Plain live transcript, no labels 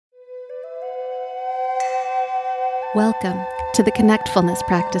Welcome to the Connectfulness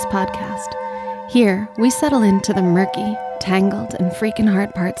Practice Podcast. Here, we settle into the murky, tangled, and freaking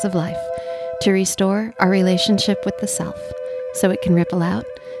hard parts of life to restore our relationship with the self so it can ripple out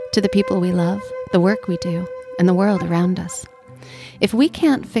to the people we love, the work we do, and the world around us. If we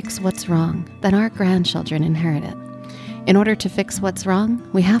can't fix what's wrong, then our grandchildren inherit it. In order to fix what's wrong,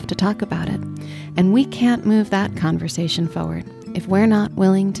 we have to talk about it, and we can't move that conversation forward if we're not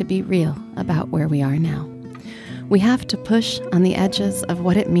willing to be real about where we are now. We have to push on the edges of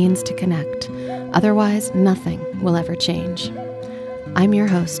what it means to connect. Otherwise, nothing will ever change. I'm your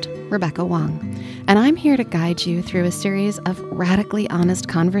host, Rebecca Wong, and I'm here to guide you through a series of radically honest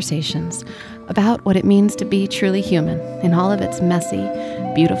conversations about what it means to be truly human in all of its messy,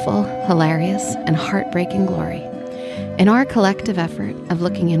 beautiful, hilarious, and heartbreaking glory. In our collective effort of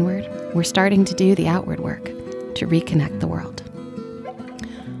looking inward, we're starting to do the outward work to reconnect the world.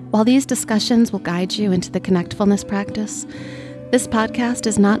 While these discussions will guide you into the connectfulness practice, this podcast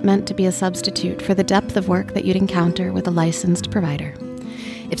is not meant to be a substitute for the depth of work that you'd encounter with a licensed provider.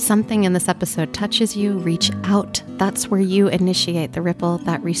 If something in this episode touches you, reach out. That's where you initiate the ripple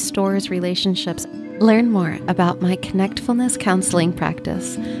that restores relationships. Learn more about my connectfulness counseling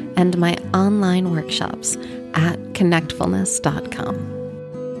practice and my online workshops at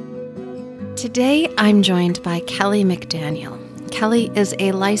connectfulness.com. Today, I'm joined by Kelly McDaniel. Kelly is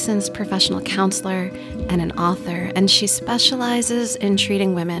a licensed professional counselor and an author, and she specializes in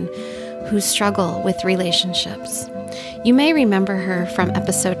treating women who struggle with relationships. You may remember her from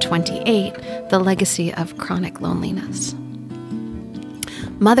episode 28, The Legacy of Chronic Loneliness.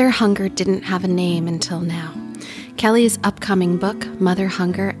 Mother Hunger didn't have a name until now. Kelly's upcoming book, Mother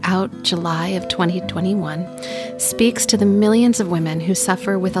Hunger, out July of 2021, speaks to the millions of women who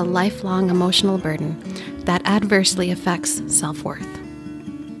suffer with a lifelong emotional burden that adversely affects self-worth.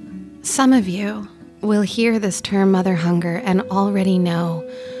 Some of you will hear this term mother hunger and already know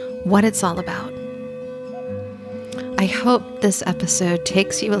what it's all about. I hope this episode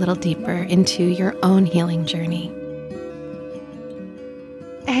takes you a little deeper into your own healing journey.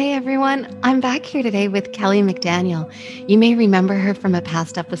 Hey everyone, I'm back here today with Kelly McDaniel. You may remember her from a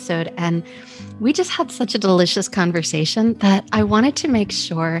past episode, and we just had such a delicious conversation that I wanted to make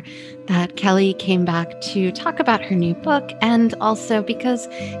sure that Kelly came back to talk about her new book, and also because,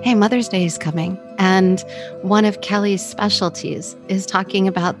 hey, Mother's Day is coming, and one of Kelly's specialties is talking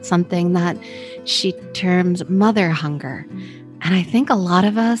about something that she terms mother hunger. And I think a lot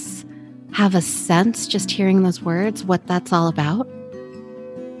of us have a sense, just hearing those words, what that's all about.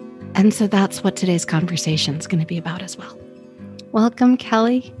 And so that's what today's conversation is going to be about as well. Welcome,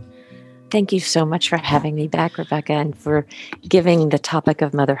 Kelly. Thank you so much for having me back, Rebecca, and for giving the topic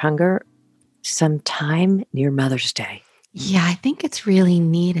of mother hunger some time near Mother's Day. Yeah, I think it's really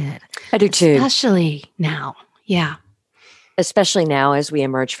needed. I do too. Especially now. Yeah. Especially now as we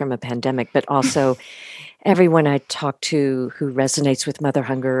emerge from a pandemic, but also everyone I talk to who resonates with mother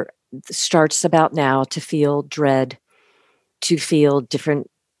hunger starts about now to feel dread, to feel different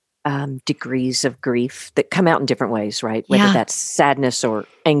degrees of grief that come out in different ways, right? Whether that's sadness or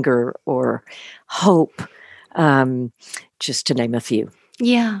anger or hope, just to name a few.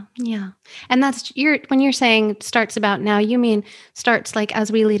 Yeah. And that's when you're saying starts about now, you mean starts like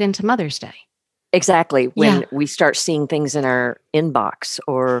as we lead into Mother's Day. Exactly. When we start seeing things in our inbox,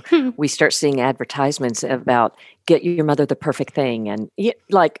 or we start seeing advertisements about get your mother the perfect thing, and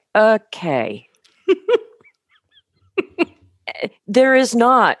like, okay. There is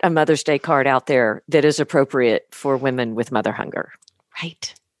not a Mother's Day card out there that is appropriate for women with mother hunger.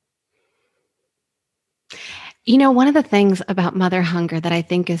 Right. You know, one of the things about mother hunger that I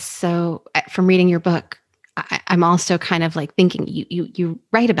think is so, from reading your book, I'm also kind of like thinking you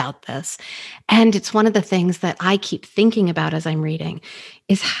write about this. And it's one of the things that I keep thinking about as I'm reading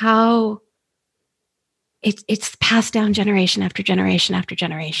is how it's passed down generation after generation after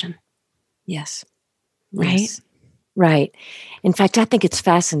generation. Yes. Right? Yes. Right. In fact, I think it's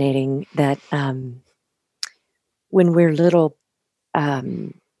fascinating that when we're little,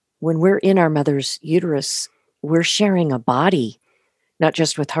 when we're in our mother's uterus, we're sharing a body, not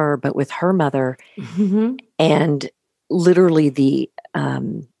just with her, but with her mother. Mm-hmm. And literally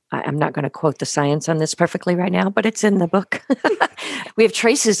I'm not going to quote the science on this perfectly right now, but it's in the book. We have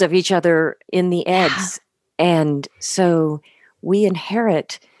traces of each other in the eggs. Yeah. And so we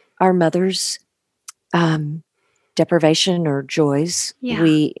inherit our mother's deprivation or joys. Yeah.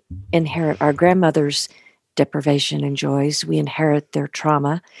 We inherit our grandmother's deprivation and joys. We inherit their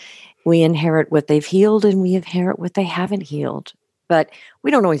trauma. We inherit what they've healed, and we inherit what they haven't healed. But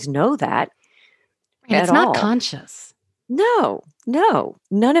we don't always know that. And it's not conscious. No, no,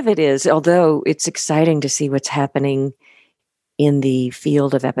 none of it is. Although it's exciting to see what's happening in the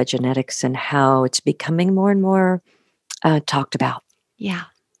field of epigenetics and how it's becoming more and more talked about. Yeah.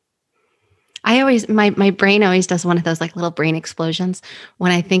 My brain always does one of those like little brain explosions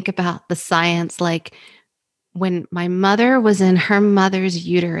when I think about the science. Like when my mother was in her mother's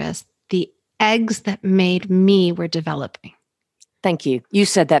uterus, the eggs that made me were developing. Thank you. You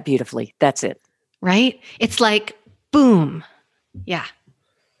said that beautifully. That's it. Right? It's like, boom. Yeah.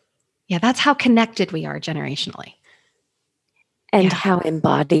 Yeah. That's how connected we are generationally. And Yeah. how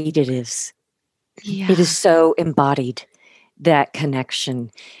embodied it is. Yeah. It is so embodied, that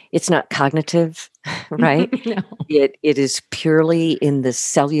connection. It's not cognitive, right? No. It is purely in the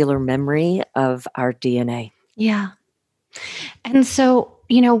cellular memory of our DNA. Yeah. And so,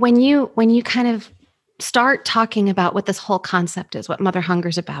 when you kind of start talking about what this whole concept is, what mother hunger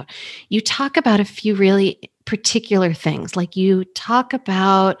is about, you talk about a few really particular things. Like you talk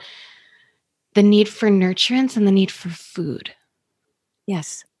about the need for nurturance and the need for food.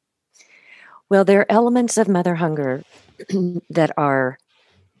 Yes. Well, there are elements of mother hunger that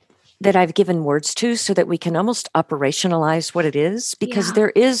I've given words to so that we can almost operationalize what it is, because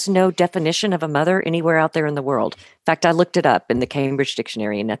there is no definition of a mother anywhere out there in the world. In fact, I looked it up in the Cambridge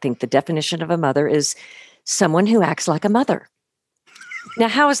Dictionary, and I think the definition of a mother is someone who acts like a mother. Now,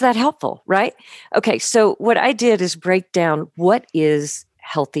 how is that helpful, right? Okay, so what I did is break down what is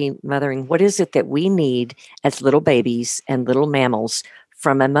healthy mothering. What is it that we need as little babies and little mammals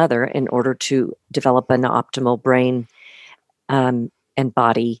from a mother in order to develop an optimal brain and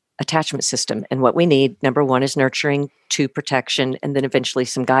body attachment system? And what we need, number one, is nurturing, two, protection, and then eventually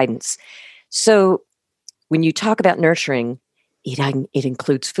some guidance. So when you talk about nurturing, it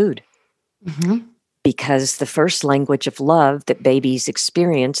includes food. Mm-hmm. Because the first language of love that babies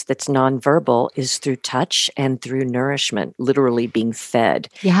experience that's nonverbal is through touch and through nourishment, literally being fed.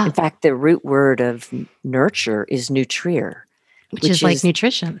 Yeah. In fact, the root word of nurture is nutrire, Which is like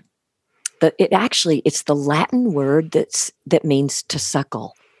nutrition. But it's the Latin word that means to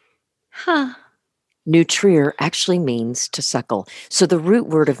suckle. Huh. Nutrire actually means to suckle. So the root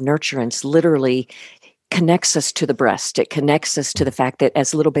word of nurturance literally connects us to the breast. It connects us to the fact that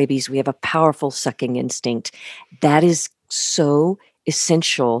as little babies, we have a powerful sucking instinct. That is so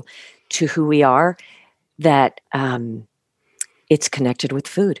essential to who we are that it's connected with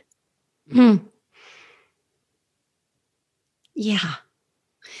food. Hmm. Yeah.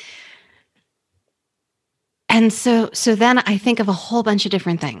 And so then I think of a whole bunch of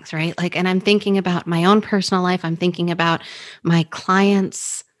different things, right? Like, and I'm thinking about my own personal life. I'm thinking about my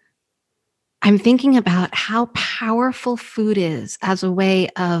clients. I'm thinking about how powerful food is as a way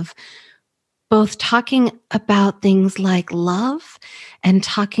of both talking about things like love and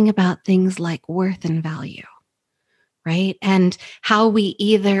talking about things like worth and value, right? And how we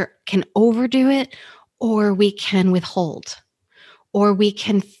either can overdo it or we can withhold, or we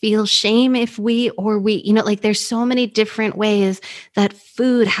can feel shame if like there's so many different ways that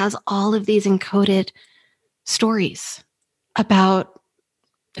food has all of these encoded stories about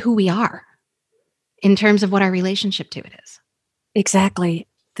who we are in terms of what our relationship to it is. Exactly.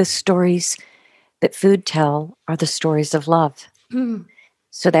 The stories that food tell are the stories of love. Mm.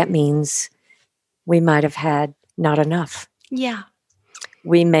 So that means we might have had not enough. Yeah.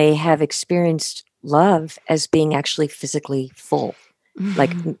 We may have experienced love as being actually physically full. Mm-hmm.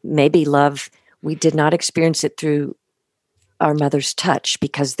 Like maybe love, we did not experience it through our mother's touch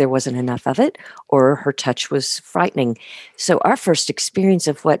because there wasn't enough of it, or her touch was frightening. So our first experience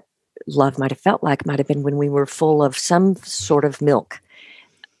of what love might have felt like might have been when we were full of some sort of milk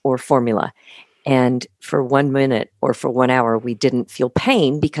or formula. And for 1 minute or for 1 hour, we didn't feel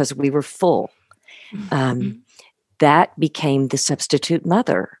pain because we were full. Mm-hmm. That became the substitute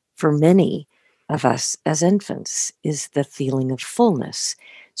mother for many of us as infants, is the feeling of fullness.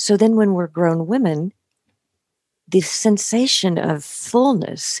 So then when we're grown women, the sensation of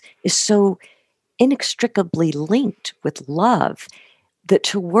fullness is so inextricably linked with love that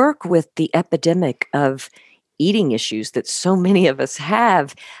to work with the epidemic of eating issues that so many of us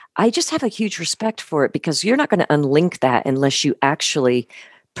have, I just have a huge respect for it, because you're not going to unlink that unless you actually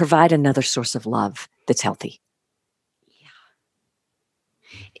provide another source of love that's healthy.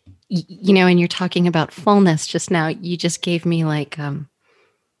 And you're talking about fullness just now. You just gave me like,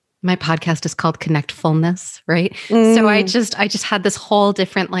 my podcast is called Connect Fullness, right? Mm. So I just had this whole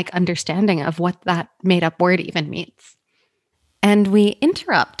different like understanding of what that made up word even means. And we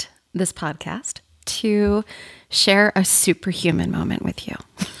interrupt this podcast to share a superhuman moment with you.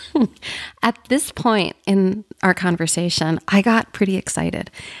 At this point in our conversation, I got pretty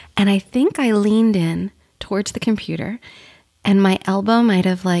excited, and I think I leaned in towards the computer and my elbow might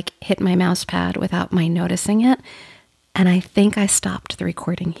have like hit my mouse pad without my noticing it. And I think I stopped the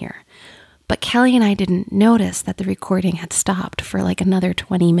recording here. But Kelly and I didn't notice that the recording had stopped for like another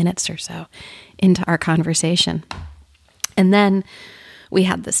 20 minutes or so into our conversation. And then we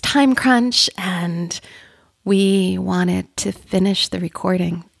had this time crunch and we wanted to finish the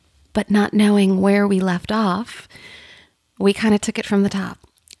recording, but not knowing where we left off, we kind of took it from the top.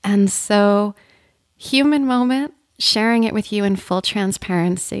 And so, human moment, sharing it with you in full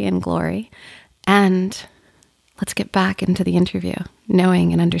transparency and glory. And let's get back into the interview,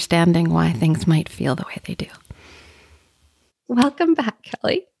 knowing and understanding why things might feel the way they do. Welcome back,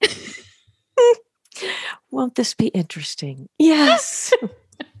 Kelly. Won't this be interesting? Yes.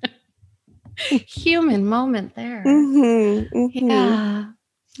 Human moment there. Mm-hmm, mm-hmm. Yeah.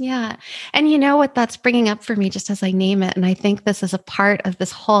 Yeah. And you know what that's bringing up for me, just as I name it, and I think this is a part of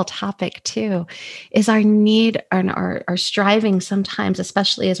this whole topic too, is our need and our striving sometimes,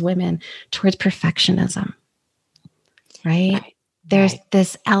 especially as women, towards perfectionism. Right? There's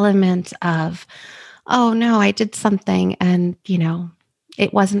this element of, oh no, I did something and,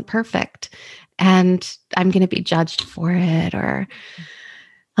 it wasn't perfect and I'm going to be judged for it, or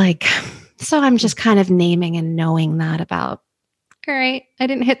like, so I'm just kind of naming and knowing that about, all right, I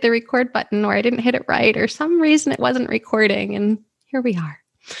didn't hit the record button, or I didn't hit it right, or some reason it wasn't recording. And here we are.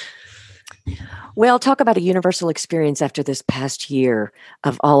 Well, talk about a universal experience after this past year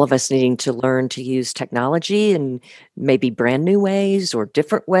of all of us needing to learn to use technology in maybe brand new ways or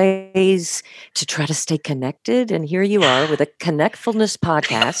different ways to try to stay connected. And here you are with a Connectfulness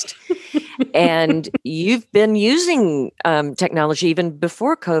podcast. And you've been using technology even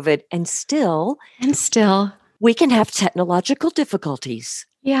before COVID, and still we can have technological difficulties.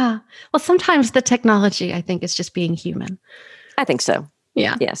 Yeah. Well, sometimes the technology, I think, is just being human. I think so.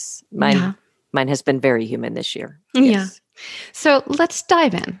 Yeah. Yes. Mine has been very human this year. Yes. Yeah. So let's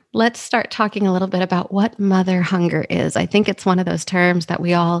dive in. Let's start talking a little bit about what mother hunger is. I think it's one of those terms that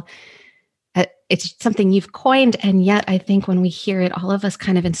we all, it's something you've coined. And yet I think when we hear it, all of us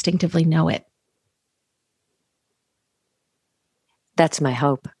kind of instinctively know it. That's my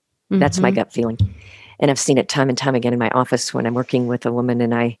hope. Mm-hmm. That's my gut feeling. And I've seen it time and time again in my office when I'm working with a woman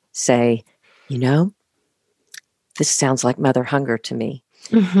and I say, this sounds like mother hunger to me.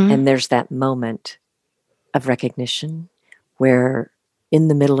 Mm-hmm. And there's that moment of recognition where in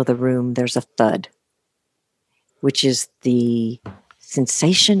the middle of the room, there's a thud, which is the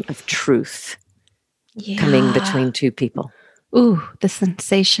sensation of truth coming between two people. Ooh, the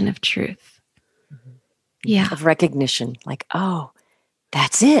sensation of truth. Mm-hmm. Yeah. Of recognition, like, oh,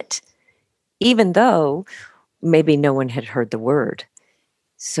 that's it. Even though maybe no one had heard the word.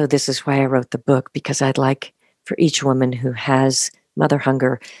 So this is why I wrote the book, because I'd like for each woman who has mother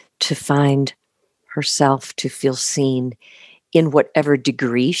hunger to find herself, to feel seen in whatever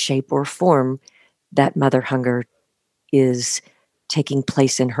degree, shape, or form that mother hunger is taking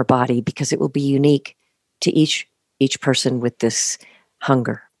place in her body, because it will be unique to each person with this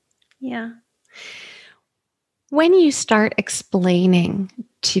hunger. Yeah. When you start explaining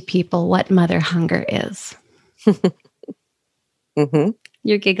to people what mother hunger is, mm-hmm.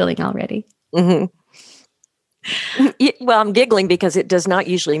 You're giggling already. Mm-hmm. Well, I'm giggling because it does not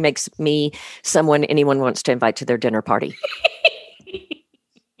usually make me someone anyone wants to invite to their dinner party.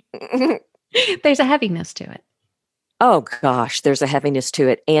 There's a heaviness to it. Oh, gosh, there's a heaviness to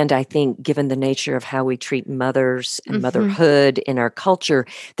it. And I think given the nature of how we treat mothers and mm-hmm. motherhood in our culture,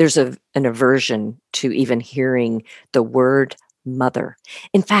 there's an aversion to even hearing the word mother.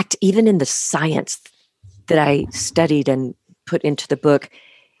 In fact, even in the science that I studied and put into the book,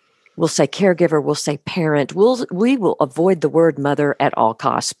 we'll say caregiver, we'll say parent, we will avoid the word mother at all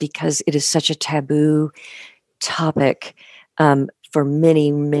costs because it is such a taboo topic for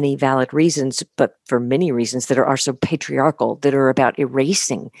many, many valid reasons, but for many reasons that are also patriarchal, that are about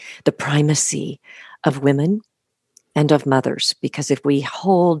erasing the primacy of women and of mothers. Because if we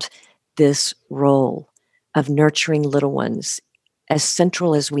hold this role of nurturing little ones as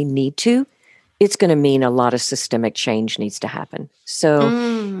central as we need to, it's going to mean a lot of systemic change needs to happen. So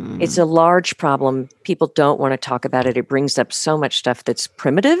it's a large problem. People don't want to talk about it. It brings up so much stuff that's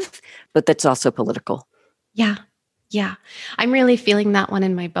primitive, but that's also political. Yeah. Yeah. I'm really feeling that one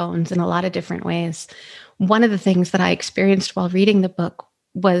in my bones in a lot of different ways. One of the things that I experienced while reading the book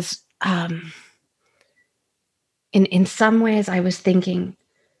was, in some ways I was thinking,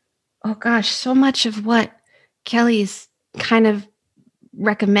 oh gosh, so much of what Kelly's kind of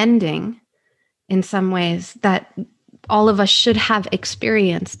recommending in some ways that all of us should have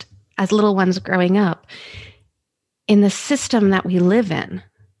experienced as little ones growing up in the system that we live in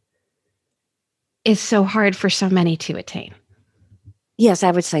is so hard for so many to attain. Yes,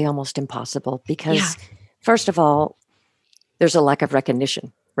 I would say almost impossible because, first of all, there's a lack of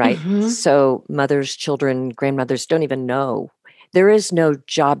recognition, right? Mm-hmm. So mothers, children, grandmothers don't even know. There is no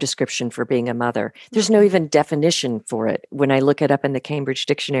job description for being a mother. There's no even definition for it. When I look it up in the Cambridge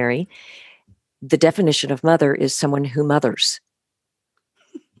Dictionary, the definition of mother is someone who mothers.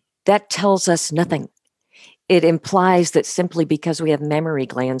 That tells us nothing. It implies that simply because we have mammary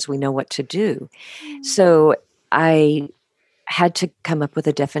glands, we know what to do. So I had to come up with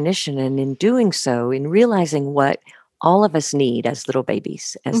a definition. And in doing so, in realizing what all of us need as little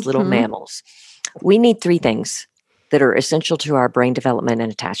babies, as little mammals, we need three things that are essential to our brain development and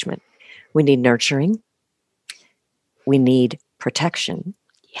attachment. We need nurturing, we need protection,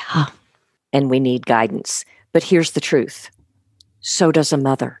 and we need guidance. But here's the truth. So does a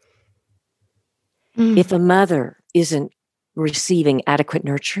mother. If a mother isn't receiving adequate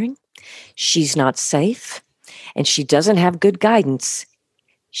nurturing, she's not safe, and she doesn't have good guidance,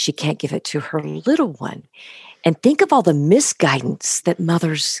 she can't give it to her little one. And think of all the misguidance that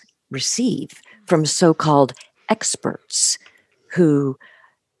mothers receive from so-called experts who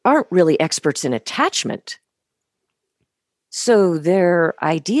aren't really experts in attachment. So their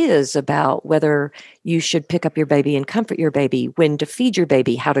ideas about whether you should pick up your baby and comfort your baby, when to feed your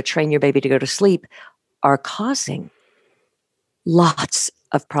baby, how to train your baby to go to sleep, are causing lots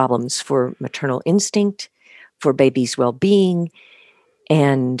of problems for maternal instinct, for baby's well-being.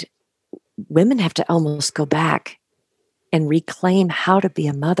 And women have to almost go back and reclaim how to be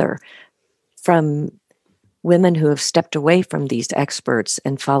a mother from women who have stepped away from these experts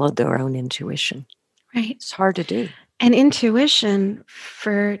and followed their own intuition. Right. It's hard to do. And intuition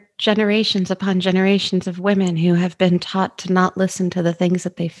for generations upon generations of women who have been taught to not listen to the things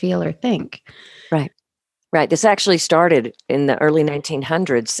that they feel or think. Right. Right. This actually started in the early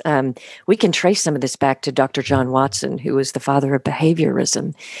 1900s. We can trace some of this back to Dr. John Watson, who was the father of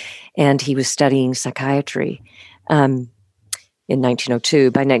behaviorism, and he was studying psychiatry in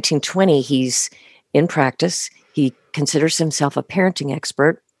 1902. By 1920, he's in practice. He considers himself a parenting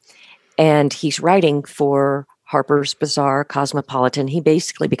expert, and he's writing for Harper's Bazaar, Cosmopolitan. He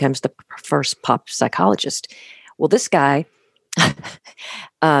basically becomes the first pop psychologist. Well, this guy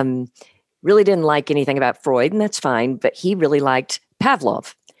really didn't like anything about Freud, and that's fine, but he really liked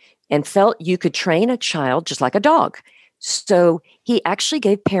Pavlov and felt you could train a child just like a dog. So he actually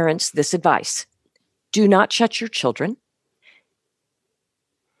gave parents this advice: do not shut your children.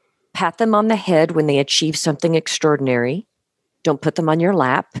 Pat them on the head when they achieve something extraordinary. Don't put them on your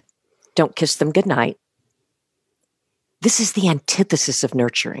lap. Don't kiss them goodnight. This is the antithesis of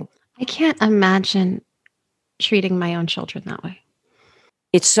nurturing. I can't imagine treating my own children that way.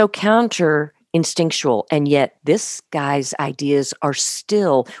 It's so counter instinctual. And yet this guy's ideas are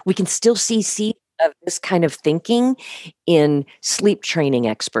still, we can still see seeds of this kind of thinking in sleep training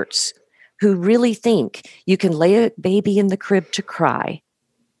experts who really think you can lay a baby in the crib to cry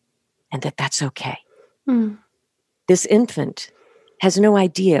and that's okay. This infant has no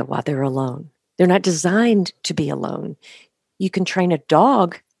idea why they're alone. They're not designed to be alone. You can train a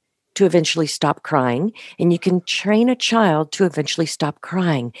dog to eventually stop crying, and you can train a child to eventually stop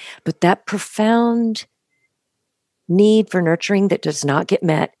crying. But that profound need for nurturing that does not get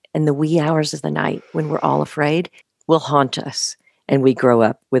met in the wee hours of the night when we're all afraid will haunt us, and we grow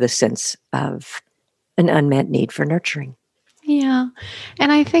up with a sense of an unmet need for nurturing. Yeah.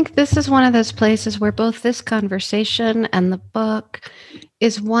 And I think this is one of those places where both this conversation and the book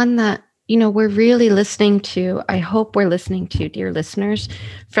is one that, we're really listening to, I hope we're listening to, dear listeners,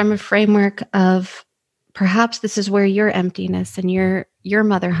 from a framework of perhaps this is where your emptiness and your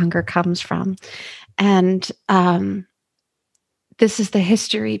mother hunger comes from. And this is the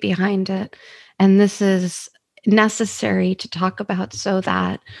history behind it. And this is necessary to talk about so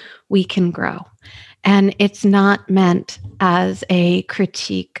that we can grow. And it's not meant as a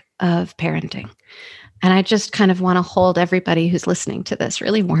critique of parenting. And I just kind of want to hold everybody who's listening to this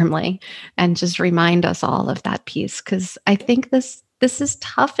really warmly and just remind us all of that piece, because I think this is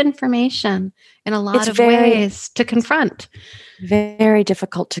tough information in a lot of ways to confront. Very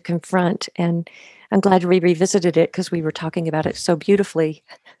difficult to confront. And I'm glad we revisited it because we were talking about it so beautifully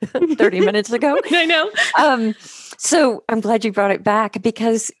 30 minutes ago. I know. So I'm glad you brought it back,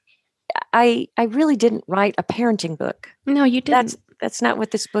 because I really didn't write a parenting book. No, you didn't. That's not what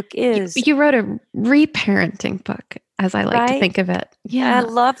this book is. You wrote a reparenting book, as I like to think of it. Yeah. I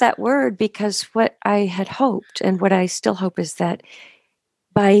love that word, because what I had hoped and what I still hope is that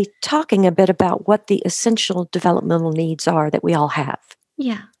by talking a bit about what the essential developmental needs are that we all have.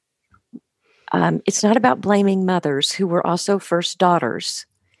 Yeah. It's not about blaming mothers who were also first daughters.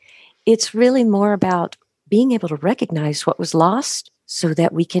 It's really more about being able to recognize what was lost so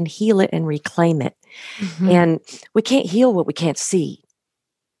that we can heal it and reclaim it. Mm-hmm. And we can't heal what we can't see.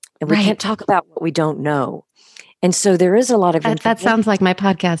 And we can't talk about what we don't know. And so there is a lot of that sounds like my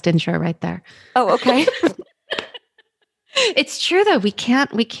podcast intro right there. Oh, okay. It's true though. We can't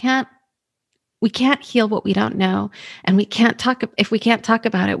heal what we don't know. And if we can't talk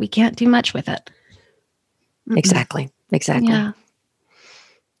about it, we can't do much with it. Mm-mm. Exactly. Yeah.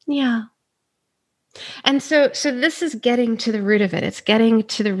 Yeah. And so this is getting to the root of it. It's getting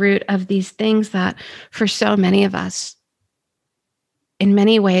to the root of these things that for so many of us, in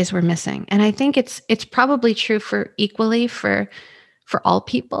many ways, we're missing. And I think it's probably true for all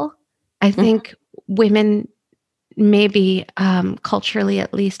people. I think women maybe culturally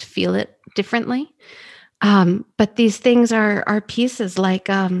at least feel it differently. But these things are pieces like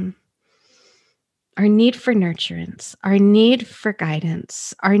our need for nurturance, our need for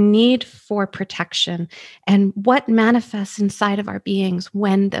guidance, our need for protection, and what manifests inside of our beings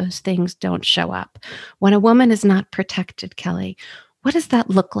when those things don't show up. When a woman is not protected, Kelly, what does that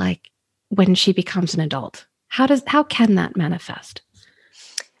look like when she becomes an adult? How can that manifest?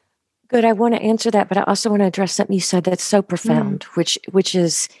 Good. I want to answer that, but I also want to address something you said that's so profound, which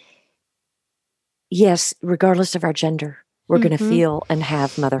is, yes, regardless of our gender, we're going to feel and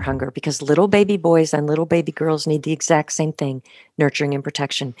have mother hunger because little baby boys and little baby girls need the exact same thing, nurturing and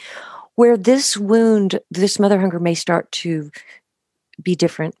protection. Where this mother hunger may start to be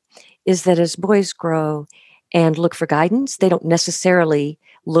different is that as boys grow and look for guidance, they don't necessarily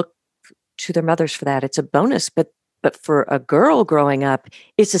look to their mothers for that. It's a bonus, but for a girl growing up,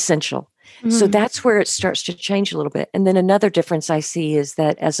 it's essential. So that's where it starts to change a little bit. And then another difference I see is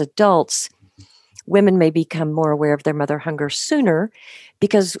that as adults, women may become more aware of their mother hunger sooner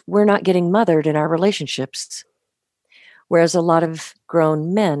because we're not getting mothered in our relationships, whereas a lot of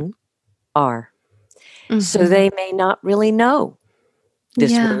grown men are. So they may not really know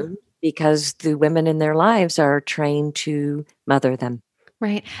this wound because the women in their lives are trained to mother them.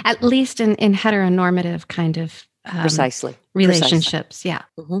 Right. At least in heteronormative kind of precisely relationships. Precisely. Yeah.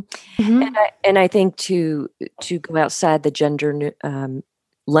 Mm-hmm. And I think to go outside the gender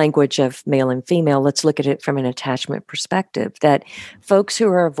language of male and female, let's look at it from an attachment perspective, that folks who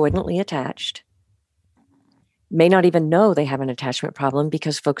are avoidantly attached may not even know they have an attachment problem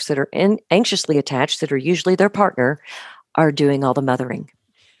because folks that are anxiously attached, that are usually their partner, are doing all the mothering.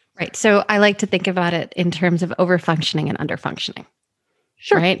 Right. So I like to think about it in terms of overfunctioning and underfunctioning.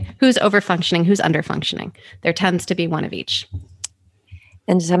 Sure. Right? Who's overfunctioning? Who's underfunctioning? There tends to be one of each.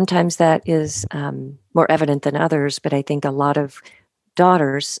 And sometimes that is more evident than others, but I think a lot of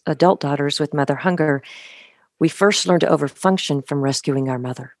adult daughters with mother hunger, we first learn to overfunction from rescuing our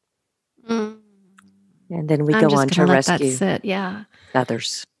mother. And then we go on to rescue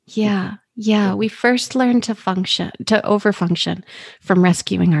others. Yeah. Yeah. We first learn to overfunction from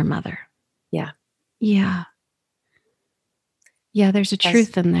rescuing our mother. Yeah. Yeah. Yeah, there's a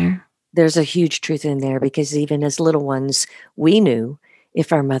truth in there. There's a huge truth in there because even as little ones, we knew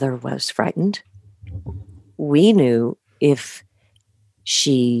if our mother was frightened. We knew if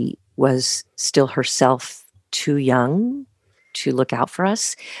she was still herself too young to look out for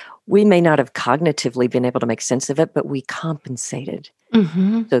us. We may not have cognitively been able to make sense of it, but we compensated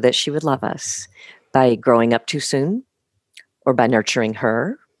so that she would love us by growing up too soon or by nurturing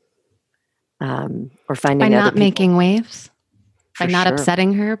her or finding by other not people. Making waves. By For not sure.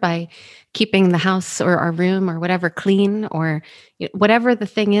 upsetting her, by keeping the house or our room or whatever clean, or whatever the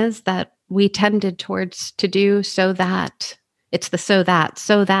thing is that we tended towards to do, so that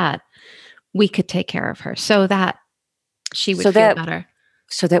we could take care of her, so that she would feel better.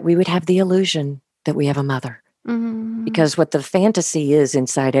 So that we would have the illusion that we have a mother. Because what the fantasy is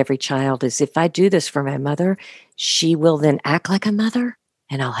inside every child is, if I do this for my mother, she will then act like a mother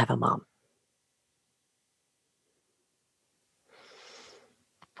and I'll have a mom.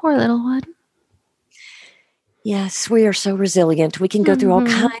 Poor little one. Yes, we are so resilient. We can go through all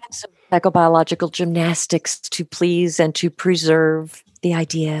kinds of psychobiological gymnastics to please and to preserve the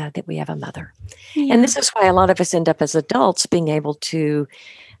idea that we have a mother. Yeah. And this is why a lot of us end up as adults being able to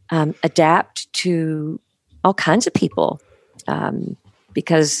adapt to all kinds of people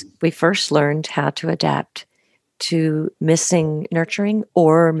because we first learned how to adapt to missing nurturing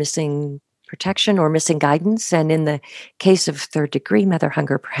or missing protection or missing guidance. And in the case of third degree mother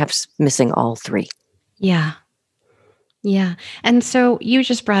hunger, perhaps missing all three. Yeah. Yeah. And so you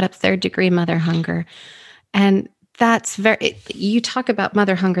just brought up third degree mother hunger. And that's you talk about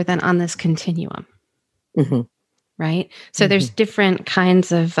mother hunger then on this continuum, right? So there's different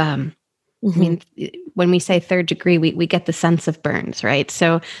kinds of, I mean, when we say third degree, we get the sense of burns, right?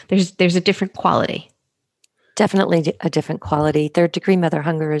 So there's a different quality. Definitely a different quality. Third degree mother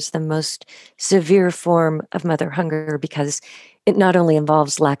hunger is the most severe form of mother hunger because it not only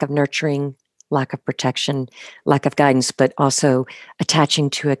involves lack of nurturing, lack of protection, lack of guidance, but also attaching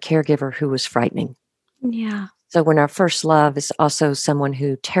to a caregiver who was frightening. Yeah. So when our first love is also someone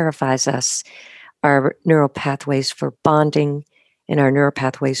who terrifies us, our neural pathways for bonding and our neural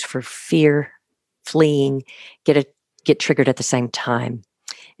pathways for fear, fleeing, get triggered at the same time.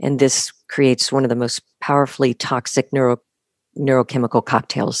 And this creates one of the most powerfully toxic neurochemical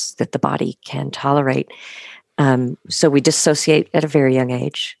cocktails that the body can tolerate. So we dissociate at a very young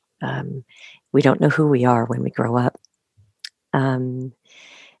age. We don't know who we are when we grow up. And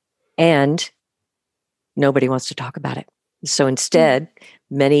nobody wants to talk about it. So instead,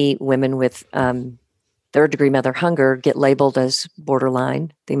 many women with third degree mother hunger get labeled as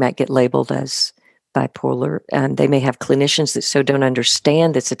borderline. They might get labeled as bipolar. And they may have clinicians that so don't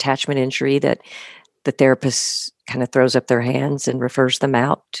understand this attachment injury that the therapist kind of throws up their hands and refers them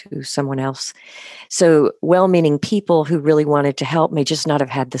out to someone else. So well-meaning people who really wanted to help may just not have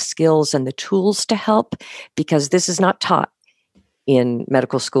had the skills and the tools to help because this is not taught in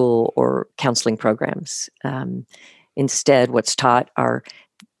medical school or counseling programs. Instead, what's taught are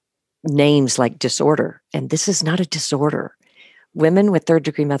names like disorder, and this is not a disorder. Women with third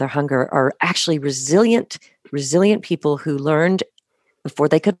degree mother hunger are actually resilient people who learned before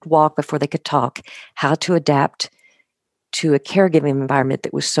they could walk, before they could talk, how to adapt to a caregiving environment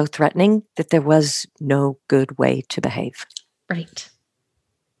that was so threatening that there was no good way to behave. Right.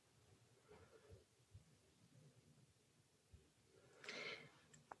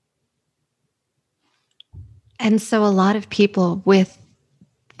 And so a lot of people with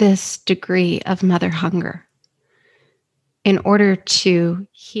this degree of mother hunger, in order to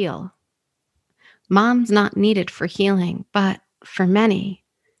heal, mom's not needed for healing, but for many,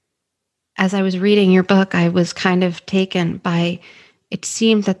 as I was reading your book, I was kind of taken by, it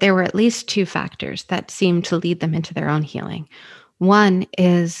seemed that there were at least two factors that seemed to lead them into their own healing. One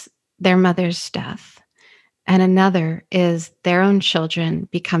is their mother's death, and another is their own children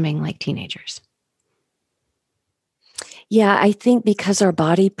becoming like teenagers. Yeah, I think because our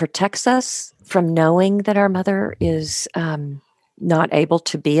body protects us from knowing that our mother is not able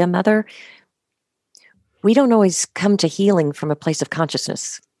to be a mother, we don't always come to healing from a place of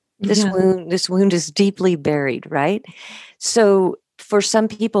consciousness. This wound is deeply buried, right? So for some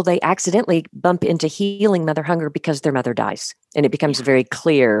people, they accidentally bump into healing mother hunger because their mother dies, and it becomes very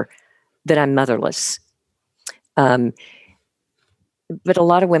clear that I'm motherless. But a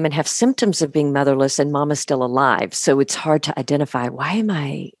lot of women have symptoms of being motherless and mom is still alive. So it's hard to identify,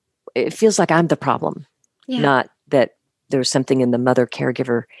 it feels like I'm the problem, not that there was something in the mother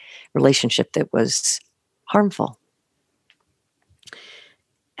caregiver relationship that was harmful.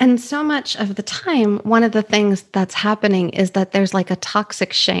 And so much of the time, one of the things that's happening is that there's like a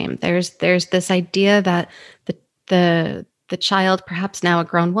toxic shame. There's this idea that the child, perhaps now a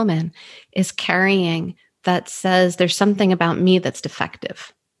grown woman, is carrying that says there's something about me that's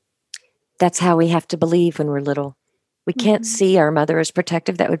defective. That's how we have to believe when we're little. We can't see our mother as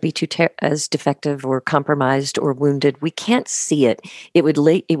protective. That would be as defective or compromised or wounded. We can't see it.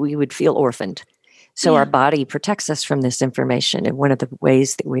 We would feel orphaned. So our body protects us from this information. And one of the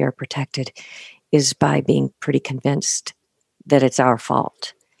ways that we are protected is by being pretty convinced that it's our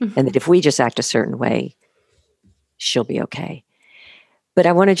fault. And that if we just act a certain way, she'll be okay. But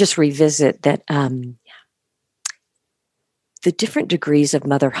I want to just revisit that the different degrees of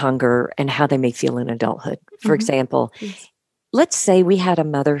mother hunger and how they may feel in adulthood. For example, let's say we had a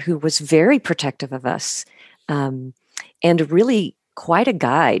mother who was very protective of us and really quite a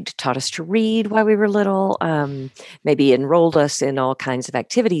guide, taught us to read while we were little, maybe enrolled us in all kinds of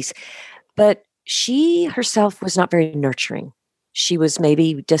activities. But she herself was not very nurturing. She was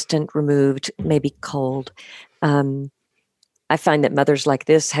maybe distant, removed, maybe cold. I find that mothers like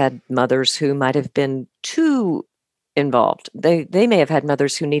this had mothers who might have been too involved. They may have had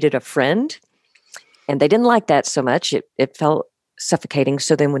mothers who needed a friend, and they didn't like that so much. It felt suffocating.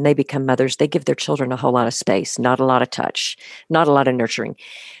 So then when they become mothers, they give their children a whole lot of space, not a lot of touch, not a lot of nurturing.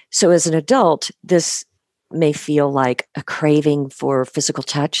 So as an adult, this may feel like a craving for physical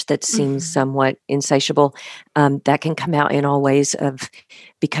touch that seems somewhat insatiable. That can come out in all ways of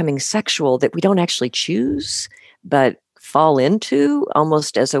becoming sexual that we don't actually choose, but fall into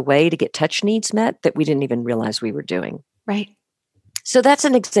almost as a way to get touch needs met that we didn't even realize we were doing. Right. So that's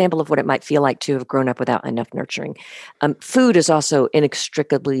an example of what it might feel like to have grown up without enough nurturing. Food is also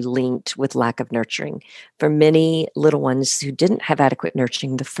inextricably linked with lack of nurturing. For many little ones who didn't have adequate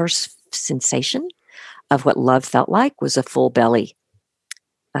nurturing, the first sensation of what love felt like was a full belly.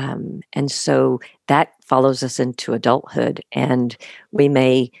 And so that follows us into adulthood, and we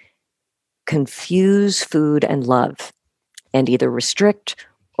may confuse food and love and either restrict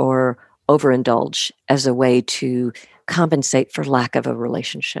or overindulge as a way to compensate for lack of a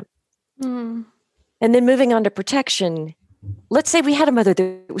relationship. Mm. And then moving on to protection, let's say we had a mother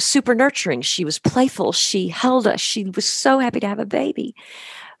that was super nurturing. She was playful. She held us. She was so happy to have a baby.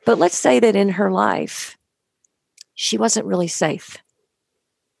 But let's say that in her life, she wasn't really safe.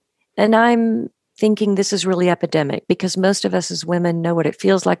 And I'm thinking this is really epidemic because most of us as women know what it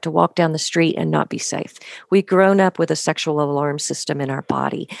feels like to walk down the street and not be safe. We've grown up with a sexual alarm system in our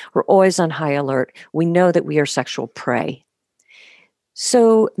body. We're always on high alert. We know that we are sexual prey.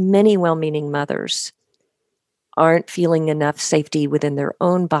 So many well-meaning mothers aren't feeling enough safety within their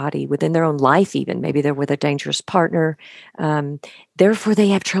own body, within their own life even. Maybe they're with a dangerous partner. Therefore, they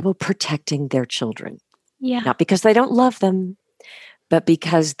have trouble protecting their children. Yeah. Not because they don't love them, but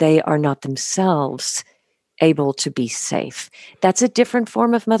because they are not themselves able to be safe. That's a different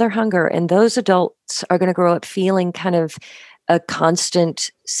form of mother hunger. And those adults are going to grow up feeling kind of a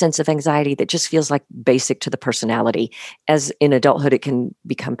constant sense of anxiety that just feels like basic to the personality. As in adulthood, it can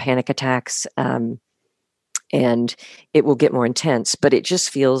become panic attacks, and it will get more intense, but it just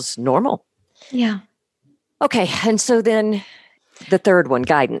feels normal. Yeah. Okay. And so then the third one,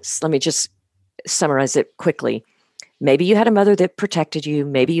 guidance. Let me just summarize it quickly. Maybe you had a mother that protected you.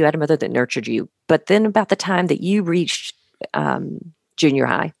 Maybe you had a mother that nurtured you. But then about the time that you reached junior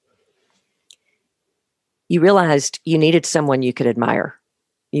high, you realized you needed someone you could admire.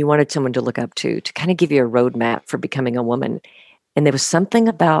 You wanted someone to look up to kind of give you a roadmap for becoming a woman. And there was something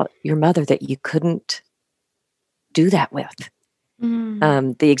about your mother that you couldn't do that with.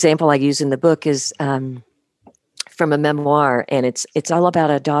 The example I use in the book is from a memoir, and it's all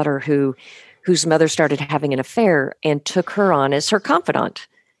about a daughter whose mother started having an affair and took her on as her confidant.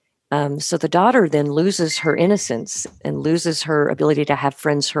 So the daughter then loses her innocence and loses her ability to have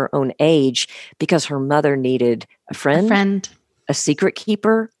friends her own age because her mother needed a friend, a secret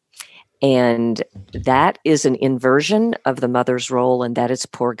keeper. And that is an inversion of the mother's role, and that is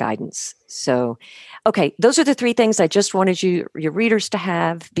poor guidance. So, okay, those are the three things I just wanted your readers to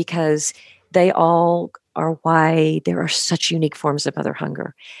have, because they all are why there are such unique forms of mother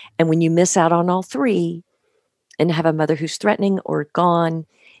hunger. And when you miss out on all three and have a mother who's threatening or gone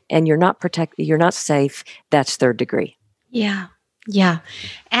and you're not protected, you're not safe, that's third degree. Yeah. Yeah.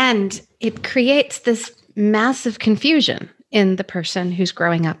 And it creates this massive confusion in the person who's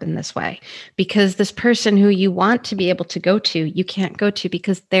growing up in this way, because this person who you want to be able to go to, you can't go to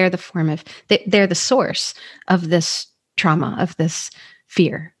because they're they're the source of this trauma, of this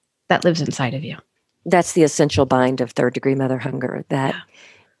fear that lives inside of you. That's the essential bind of third degree mother hunger, that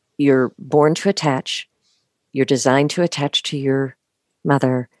you're born to attach, you're designed to attach to your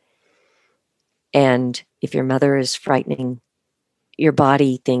mother. And if your mother is frightening, your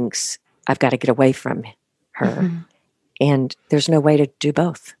body thinks, I've got to get away from her. Mm-hmm. And there's no way to do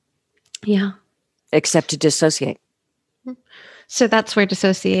both. Yeah. Except to dissociate. So that's where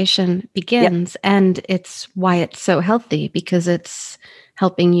dissociation begins. Yep. And it's why it's so healthy, because it's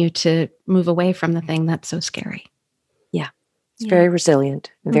helping you to move away from the thing that's so scary. Yeah. It's very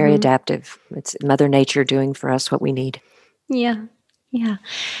resilient, very adaptive. It's Mother Nature doing for us what we need. Yeah. Yeah.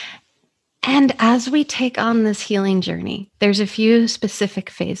 And as we take on this healing journey, there's a few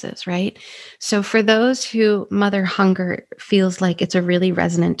specific phases, right? So for those who mother hunger feels like it's a really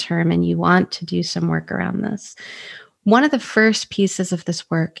resonant term and you want to do some work around this, one of the first pieces of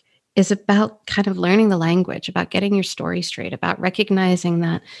this work is about kind of learning the language, about getting your story straight, about recognizing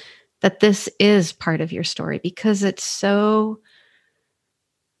that this is part of your story, because it's so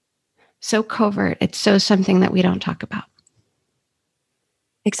covert. It's so something that we don't talk about.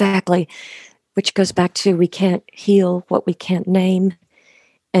 Exactly. Which goes back to, we can't heal what we can't name,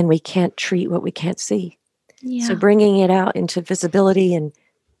 and we can't treat what we can't see. Yeah. So bringing it out into visibility and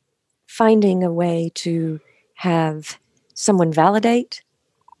finding a way to have someone validate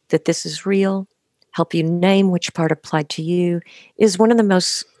that this is real, help you name which part applied to you, is one of the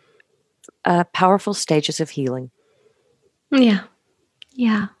most powerful stages of healing. Yeah.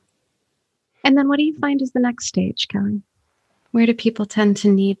 Yeah. And then what do you find is the next stage, Kelly? Where do people tend to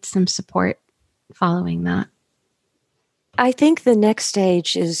need some support following that? I think the next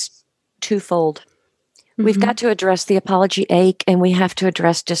stage is twofold. Mm-hmm. We've got to address the apology ache, and we have to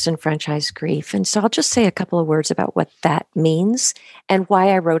address disenfranchised grief. And so I'll just say a couple of words about what that means and why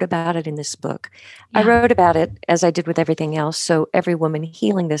I wrote about it in this book. Yeah. I wrote about it, as I did with everything else, so every woman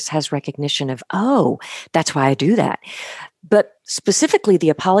healing this has recognition of, oh, that's why I do that. But specifically the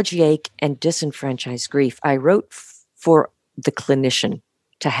apology ache and disenfranchised grief, I wrote for the clinician.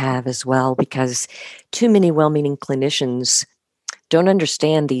 to have as well, because too many well-meaning clinicians don't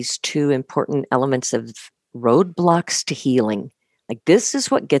understand these two important elements of roadblocks to healing. Like, this is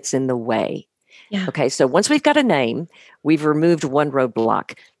what gets in the way. Yeah. Okay, so once we've got a name, we've removed one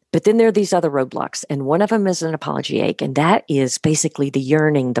roadblock. But then there are these other roadblocks, and one of them is an apology ache, and that is basically the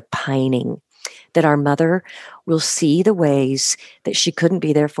yearning, the pining, that our mother will see the ways that she couldn't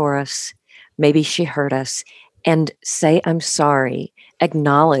be there for us. Maybe she hurt us, and say, I'm sorry.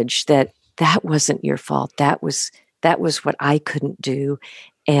 Acknowledge that that wasn't your fault. That was what I couldn't do,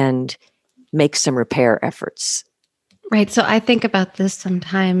 and make some repair efforts. Right. So I think about this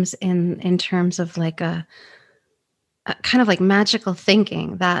sometimes in terms of like a kind of like magical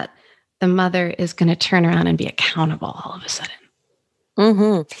thinking that the mother is going to turn around and be accountable all of a sudden.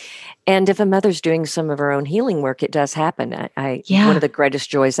 Mm-hmm. And if a mother's doing some of her own healing work, it does happen. One of the greatest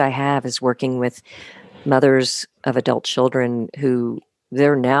joys I have is working with mothers of adult children who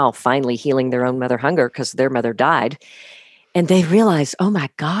they're now finally healing their own mother hunger because their mother died. And they realize, oh my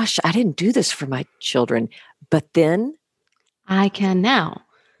gosh, I didn't do this for my children. But then I can now.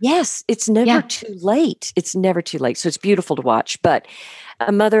 Yes, it's never too late. It's never too late. So it's beautiful to watch. But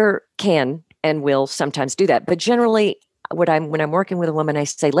a mother can and will sometimes do that. But generally, when I'm working with a woman, I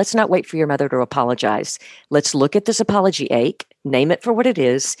say, let's not wait for your mother to apologize. Let's look at this apology ache, name it for what it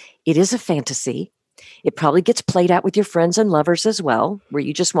is. It is a fantasy. It probably gets played out with your friends and lovers as well, where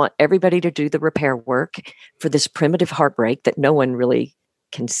you just want everybody to do the repair work for this primitive heartbreak that no one really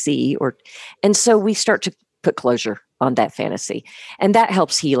can see. And so we start to put closure on that fantasy. And that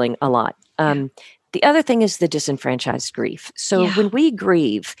helps healing a lot. The other thing is the disenfranchised grief. So when we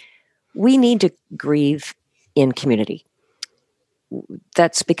grieve, we need to grieve in community.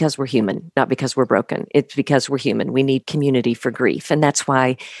 That's because we're human, not because we're broken. It's because we're human. We need community for grief. And that's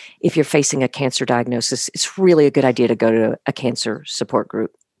why if you're facing a cancer diagnosis, it's really a good idea to go to a cancer support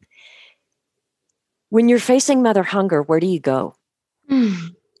group. When you're facing mother hunger, where do you go?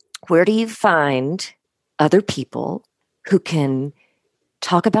 Where do you find other people who can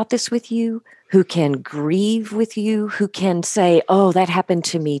talk about this with you, who can grieve with you, who can say, oh, that happened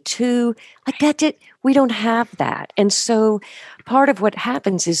to me too. Like that did, we don't have that. And so part of what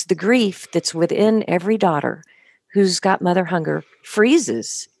happens is the grief that's within every daughter who's got mother hunger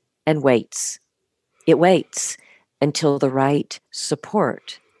freezes and waits. It waits until the right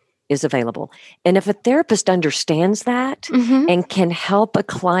support is available. And if a therapist understands that and can help a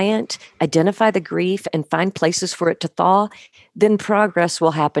client identify the grief and find places for it to thaw, then progress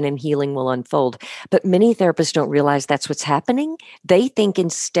will happen and healing will unfold. But many therapists don't realize that's what's happening. They think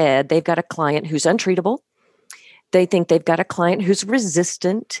instead they've got a client who's untreatable. They think they've got a client who's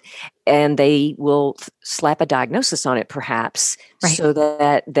resistant, and they will slap a diagnosis on it perhaps, so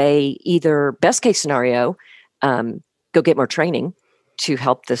that they either, best case scenario, go get more training to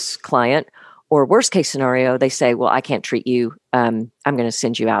help this client, or worst case scenario, they say, well, I can't treat you. I'm going to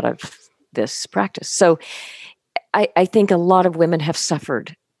send you out of this practice. So I think a lot of women have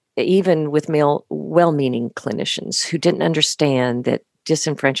suffered, even with male well-meaning clinicians who didn't understand that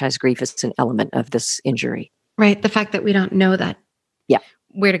disenfranchised grief is an element of this injury. Right. The fact that we don't know that. Yeah.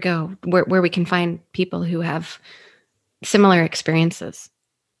 Where to go, where we can find people who have similar experiences.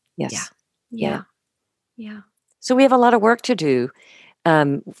 Yes. Yeah. So we have a lot of work to do.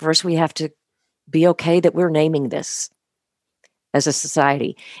 First, we have to be okay that we're naming this as a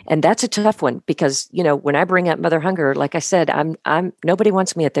society. And that's a tough one because, when I bring up mother hunger, like I said, I'm nobody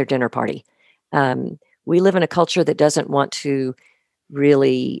wants me at their dinner party. We live in a culture that doesn't want to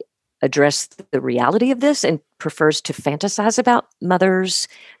really address the reality of this and prefers to fantasize about mothers.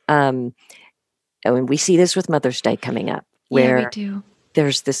 And we see this with Mother's Day coming up, where we do.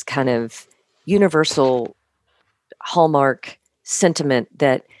 There's this kind of universal hallmark sentiment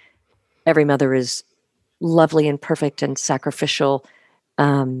that every mother is lovely and perfect and sacrificial.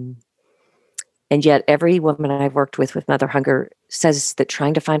 And yet every woman I've worked with mother hunger says that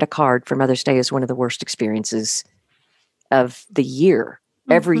trying to find a card for Mother's Day is one of the worst experiences of the year.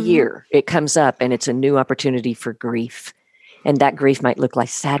 Every year it comes up and it's a new opportunity for grief. And that grief might look like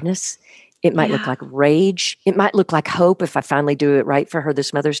sadness. It might look like rage. It might look like hope. If I finally do it right for her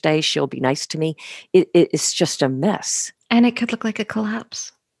this Mother's Day, she'll be nice to me. It's just a mess. And it could look like a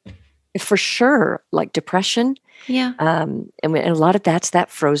collapse. For sure, like depression. Yeah. And a lot of that's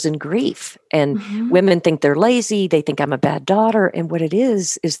that frozen grief. And women think they're lazy. They think I'm a bad daughter. And what it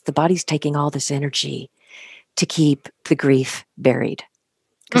is the body's taking all this energy to keep the grief buried.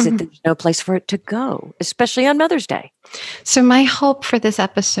 Because there's no place for it to go, especially on Mother's Day. So my hope for this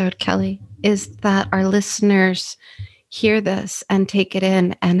episode, Kelly, is that our listeners hear this and take it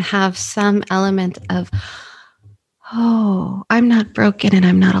in and have some element of, Oh, I'm not broken and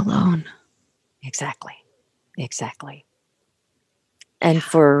I'm not alone. Exactly. Exactly. And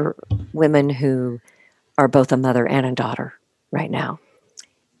for women who are both a mother and a daughter right now,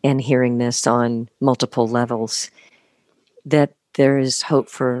 and hearing this on multiple levels, that there is hope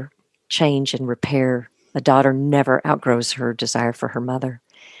for change and repair. A daughter never outgrows her desire for her mother.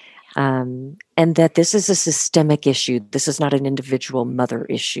 And that this is a systemic issue. This is not an individual mother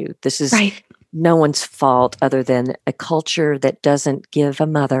issue. This is Right. no one's fault other than a culture that doesn't give a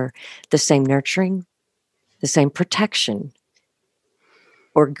mother the same nurturing, the same protection,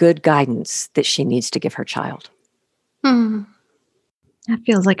 or good guidance that she needs to give her child. That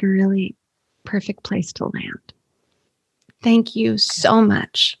feels like a really perfect place to land. Thank you so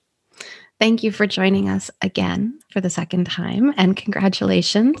much. Thank you for joining us again for the second time, and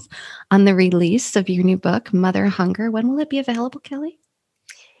congratulations on the release of your new book, Mother Hunger. When will it be available, Kelly?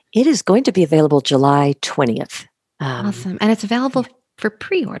 It is going to be available July 20th. Awesome. And it's available for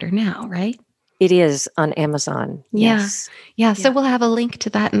pre-order now, right? It is on Amazon. Yes. Yeah. So we'll have a link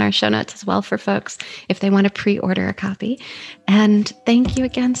to that in our show notes as well for folks if they want to pre-order a copy. And thank you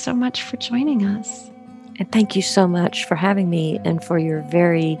again so much for joining us. And thank you so much for having me and for your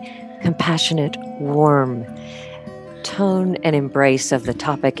very compassionate, warm tone and embrace of the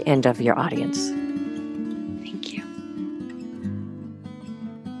topic and of your audience. Thank you.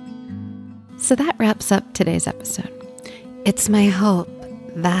 So that wraps up today's episode. It's my hope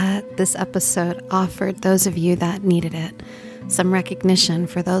that this episode offered those of you that needed it some recognition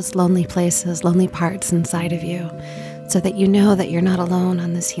for those lonely places, lonely parts inside of you, so that you know that you're not alone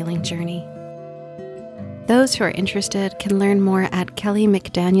on this healing journey. Those who are interested can learn more at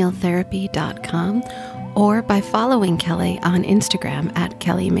kellymcdanieltherapy.com or by following Kelly on Instagram at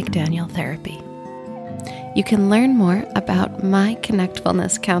kellymcdanieltherapy. You can learn more about my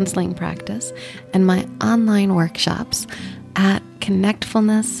Connectfulness counseling practice and my online workshops at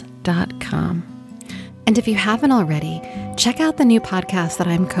connectfulness.com. And if you haven't already, check out the new podcast that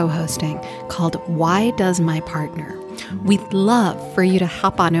I'm co-hosting called Why Does My Partner? We'd love for you to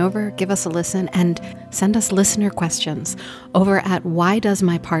hop on over, give us a listen, and send us listener questions over at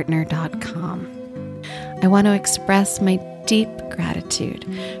whydoesmypartner.com. I want to express my deep gratitude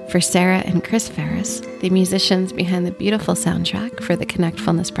for Sarah and Chris Ferris, the musicians behind the beautiful soundtrack for the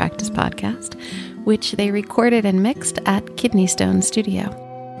Connectfulness Practice podcast, which they recorded and mixed at Kidney Stone Studio.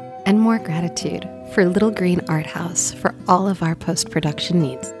 And more gratitude for Little Green Art House for all of our post-production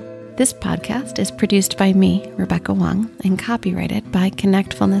needs. This podcast is produced by me, Rebecca Wong, and copyrighted by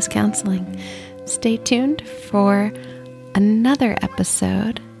Connectfulness Counseling. Stay tuned for another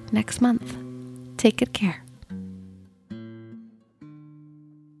episode next month. Take good care.